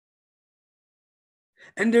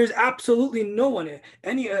 And there's absolutely no one,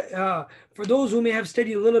 for those who may have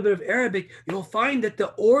studied a little bit of Arabic, you'll find that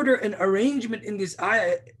the order and arrangement in this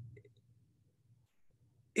ayah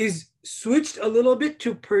is switched a little bit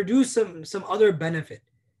to produce some other benefit,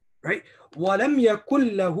 right? وَلَمْ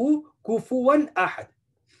يَكُنْ لَهُ كُفُوًا أَحَدٌ.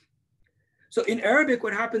 So in Arabic,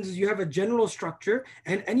 what happens is you have a general structure,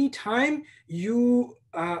 and anytime you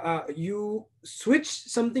switch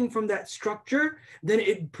something from that structure, then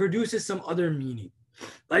it produces some other meaning.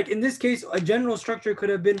 Like in this case, a general structure could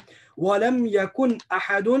have been وَلَمْ يَكُنْ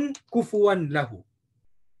أَحَدٌ كُفُوًا لَهُ.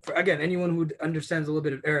 For again, anyone who understands a little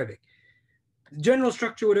bit of Arabic. The general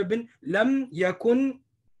structure would have been لَمْ يَكُنْ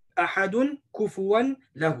أَحَدٌ كُفُوًا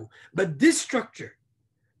لَهُ. But this structure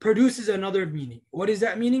produces another meaning. What is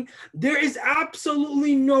that meaning? There is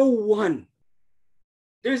absolutely no one.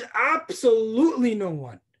 There's absolutely no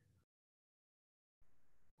one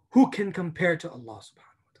who can compare to Allah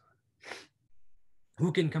subhanahu wa ta'ala.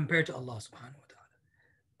 Who can compare to Allah subhanahu wa ta'ala.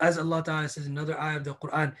 As Allah ta'ala says in another ayah of the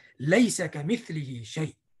Quran, لَيْسَ كَمِثْلِهِ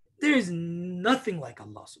شَيْءٍ. There is nothing like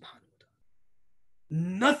Allah subhanahu wa ta'ala.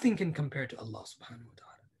 Nothing can compare to Allah subhanahu wa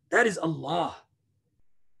ta'ala. That is Allah.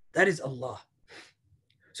 That is Allah.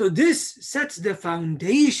 So this sets the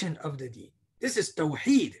foundation of the deen. This is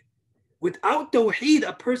Tawheed. Without Tawheed,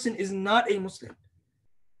 a person is not a Muslim.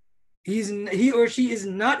 He or she is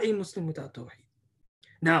not a Muslim without Tawheed.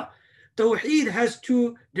 Now, Tawheed has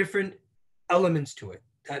two different elements to it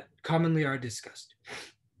that commonly are discussed.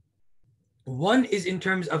 One is in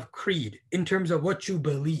terms of creed, in terms of what you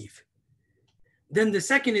believe. Then the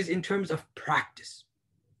second is in terms of practice.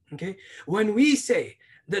 Okay? When we say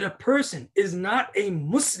that a person is not a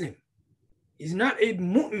Muslim, he's not a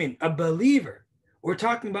mu'min, a believer, we're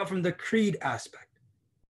talking about from the creed aspect.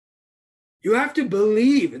 You have to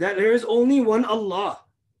believe that there is only one Allah.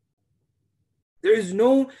 There's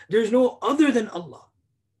no other than Allah.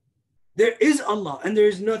 There is Allah, and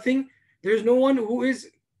there's no one who is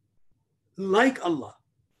like Allah.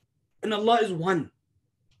 And Allah is one.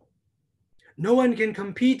 No one can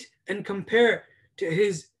compete and compare to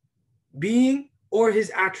His being or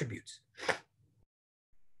His attributes.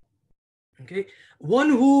 Okay? One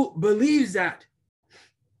who believes that,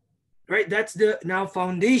 right? That's the now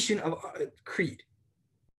foundation of creed.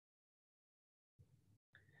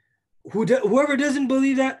 Whoever doesn't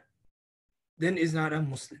believe that, then is not a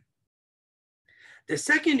Muslim. The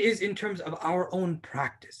second is in terms of our own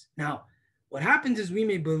practice. Now, what happens is we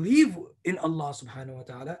may believe in Allah subhanahu wa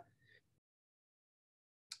ta'ala,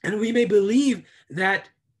 and we may believe that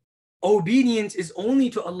obedience is only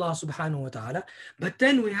to Allah subhanahu wa ta'ala, but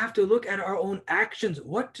then we have to look at our own actions.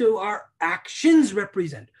 What do our actions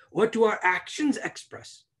represent? What do our actions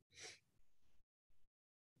express?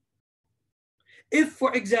 If,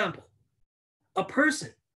 for example, a person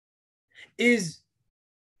is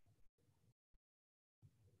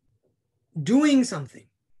doing something,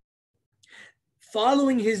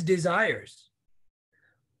 following his desires,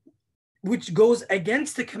 which goes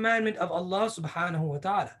against the commandment of Allah subhanahu wa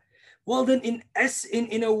ta'ala, well then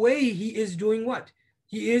in a way he is doing what?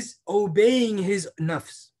 He is obeying his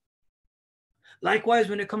nafs. Likewise,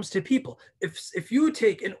 when it comes to people, if you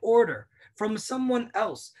take an order from someone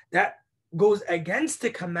else that goes against the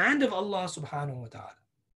command of Allah subhanahu wa ta'ala,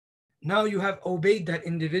 now you have obeyed that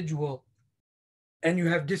individual and you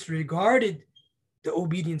have disregarded the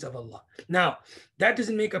obedience of Allah. Now, that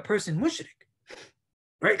doesn't make a person mushrik,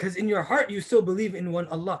 right? Because in your heart, you still believe in one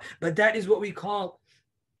Allah. But that is what we call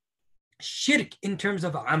shirk in terms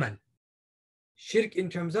of amal. Shirk in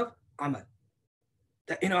terms of amal.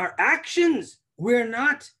 That in our actions, we're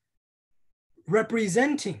not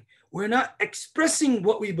representing, we're not expressing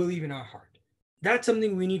what we believe in our heart. That's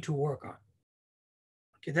something we need to work on.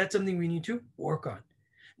 Okay, that's something we need to work on.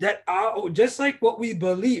 that just like what we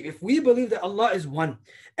believe, if we believe that Allah is one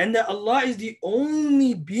and that Allah is the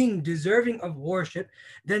only being deserving of worship,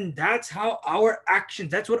 then that's how our actions,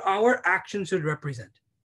 that's what our actions should represent.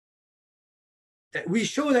 That we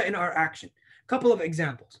show that in our action. A couple of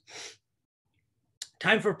examples.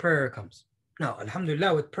 Time for prayer comes. Now,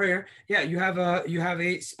 alhamdulillah, with prayer, yeah, you have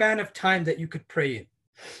a span of time that you could pray in.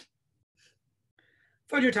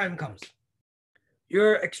 Fajr time comes.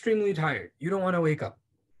 You're extremely tired. You don't want to wake up.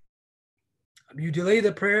 You delay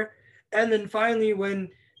the prayer, and then finally, when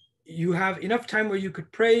you have enough time where you could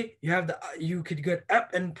pray, you could get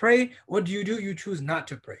up and pray. What do? You choose not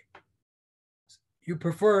to pray. You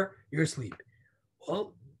prefer your sleep.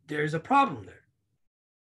 Well, there's a problem there.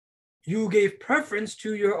 You gave preference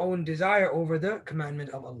to your own desire over the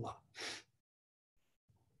commandment of Allah.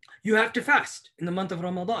 You have to fast in the month of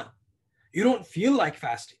Ramadan. You don't feel like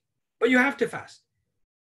fasting, but you have to fast.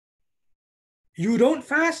 You don't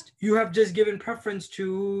fast, you have just given preference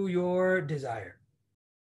to your desire.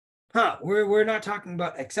 We're not talking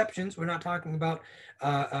about exceptions. We're not talking about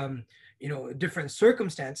different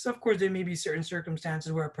circumstances. Of course, there may be certain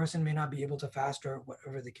circumstances where a person may not be able to fast or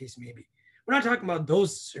whatever the case may be. We're not talking about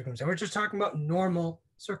those circumstances. We're just talking about normal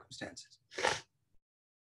circumstances.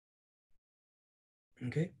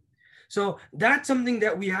 Okay, so that's something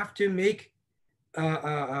that we have to make.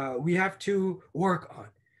 We have to work on.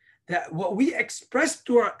 That what we express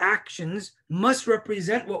through our actions must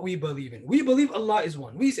represent what we believe in. We believe Allah is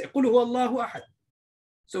one. We say, "Qul huwa Allahu ahad."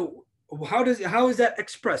 So how is that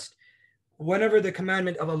expressed? Whenever the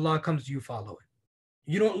commandment of Allah comes, you follow it.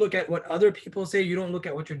 You don't look at what other people say. You don't look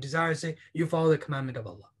at what your desires say. You follow the commandment of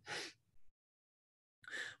Allah.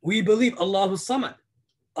 We believe Allahu Samad.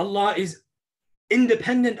 Allah is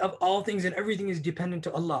independent of all things and everything is dependent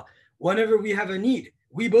to Allah. Whenever we have a need,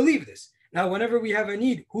 we believe this. Now, whenever we have a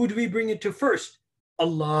need, who do we bring it to first?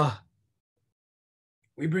 Allah.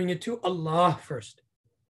 We bring it to Allah first.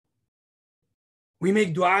 We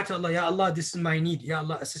make dua to Allah, Ya Allah, this is my need. Ya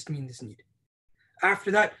Allah, assist me in this need.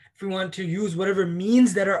 After that, if we want to use whatever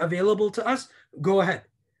means that are available to us, go ahead.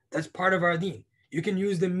 That's part of our deen. You can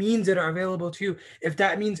use the means that are available to you. If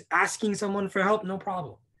that means asking someone for help, no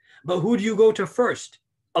problem. But who do you go to first?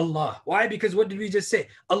 Allah. Why? Because what did we just say?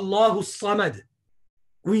 Allahu Samad.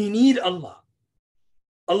 We need Allah.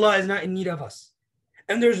 Allah is not in need of us.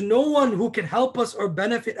 And there's no one who can help us or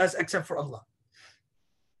benefit us except for Allah.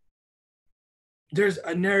 There's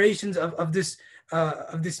narrations of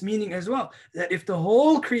this meaning as well, that if the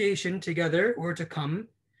whole creation together were to come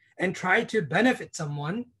and try to benefit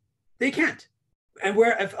someone, they can't. And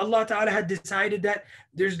where if Allah Ta'ala had decided that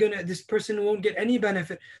this person won't get any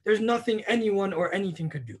benefit, there's nothing anyone or anything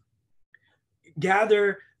could do.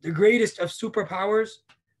 Gather the greatest of superpowers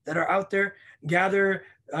that are out there, gather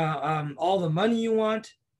all the money you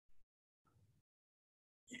want,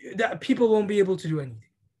 that people won't be able to do anything.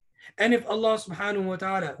 And if Allah subhanahu wa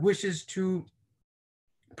ta'ala wishes to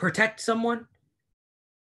protect someone,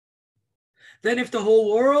 then if the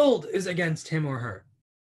whole world is against him or her,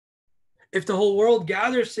 if the whole world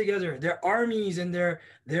gathers together, their armies and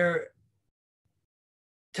their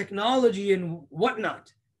technology and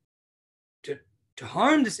whatnot, to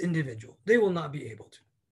harm this individual, they will not be able to.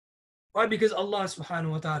 Why? Because Allah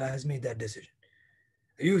subhanahu wa ta'ala has made that decision.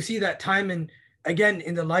 You see that time and again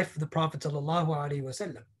in the life of the Prophet sallallahu alaihi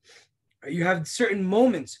wasallam. You have certain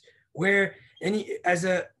moments where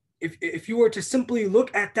if you were to simply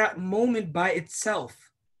look at that moment by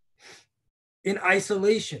itself in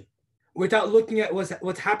isolation, without looking at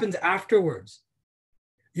what happens afterwards,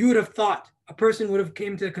 you would have thought, a person would have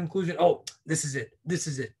came to the conclusion, oh, this is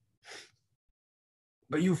it.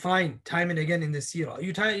 But you find time and again in the seerah,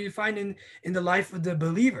 you find in the life of the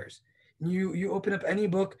believers, you open up any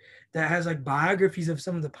book that has like biographies of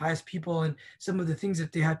some of the pious people and some of the things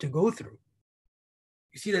that they had to go through.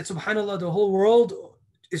 You see that subhanallah, the whole world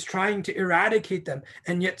is trying to eradicate them,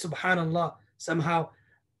 and yet subhanallah, somehow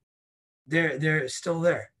they're still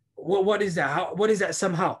there. What is that? What is that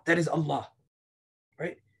somehow? That is Allah,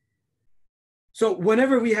 right? So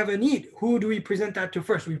whenever we have a need, who do we present that to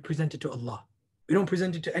first? We present it to Allah. We don't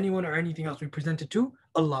present it to anyone or anything else. We present it to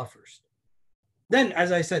Allah first. Then,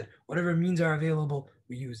 as I said, whatever means are available,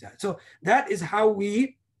 we use that. So that is how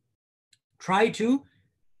we try to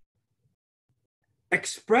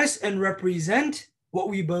express and represent what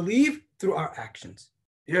we believe through our actions.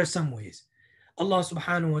 There are some ways. Allah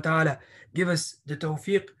subhanahu wa ta'ala give us the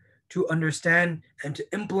tawfiq to understand and to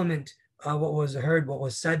implement what was heard, what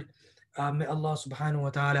was said. May Allah subhanahu wa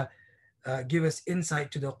ta'ala give us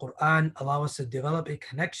insight to the Quran, allow us to develop a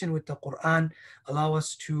connection with the Quran, allow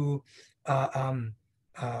us to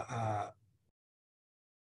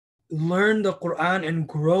learn the Quran and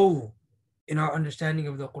grow in our understanding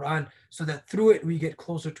of the Quran so that through it we get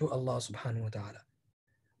closer to Allah subhanahu wa ta'ala.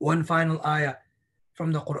 One final ayah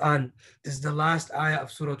from the Quran. This is the last ayah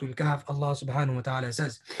of Surah Al-Kahf. Allah subhanahu wa ta'ala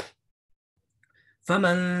says,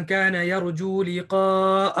 فَمَنْ كَانَ يَرْجُو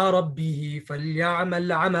لِقَاءَ رَبِّهِ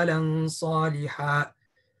فَلْيَعْمَلْ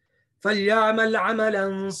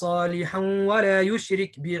عَمَلًا صَالِحًا وَلَا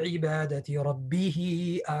يُشْرِكْ بِعِبَادَةِ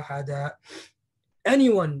رَبِّهِ أَحَدًا.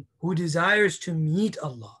 Anyone who desires to meet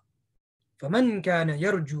Allah, فَمَنْ كَانَ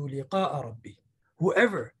يَرْجُو لِقَاءَ رَبِّهِ,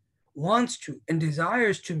 whoever wants to and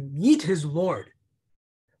desires to meet his Lord,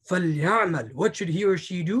 فَلْيَعْمَلْ, what should he or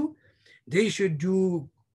she do? They should do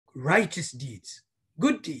righteous deeds,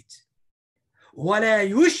 good deeds. وَلَا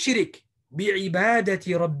يُشْرِكْ بِعِبَادَةِ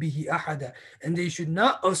رَبِّهِ أَحَدًا, and they should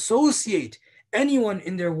not associate anyone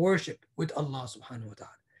in their worship with Allah subhanahu wa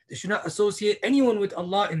ta'ala. They should not associate anyone with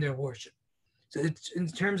Allah in their worship. So it's in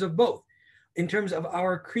terms of both, in terms of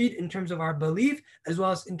our creed, in terms of our belief, as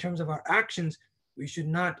well as in terms of our actions. We should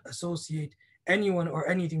not associate anyone or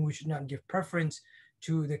anything. We should not give preference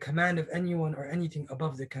to the command of anyone or anything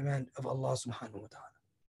above the command of Allah subhanahu wa ta'ala.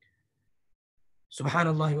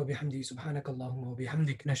 Subhanallah wa bihamdi, subhanakallahumma wa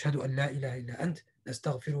bihamdik, nashhadu an la ilaha illa ant,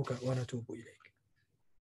 nastaghfiruka wa natubu ilayk.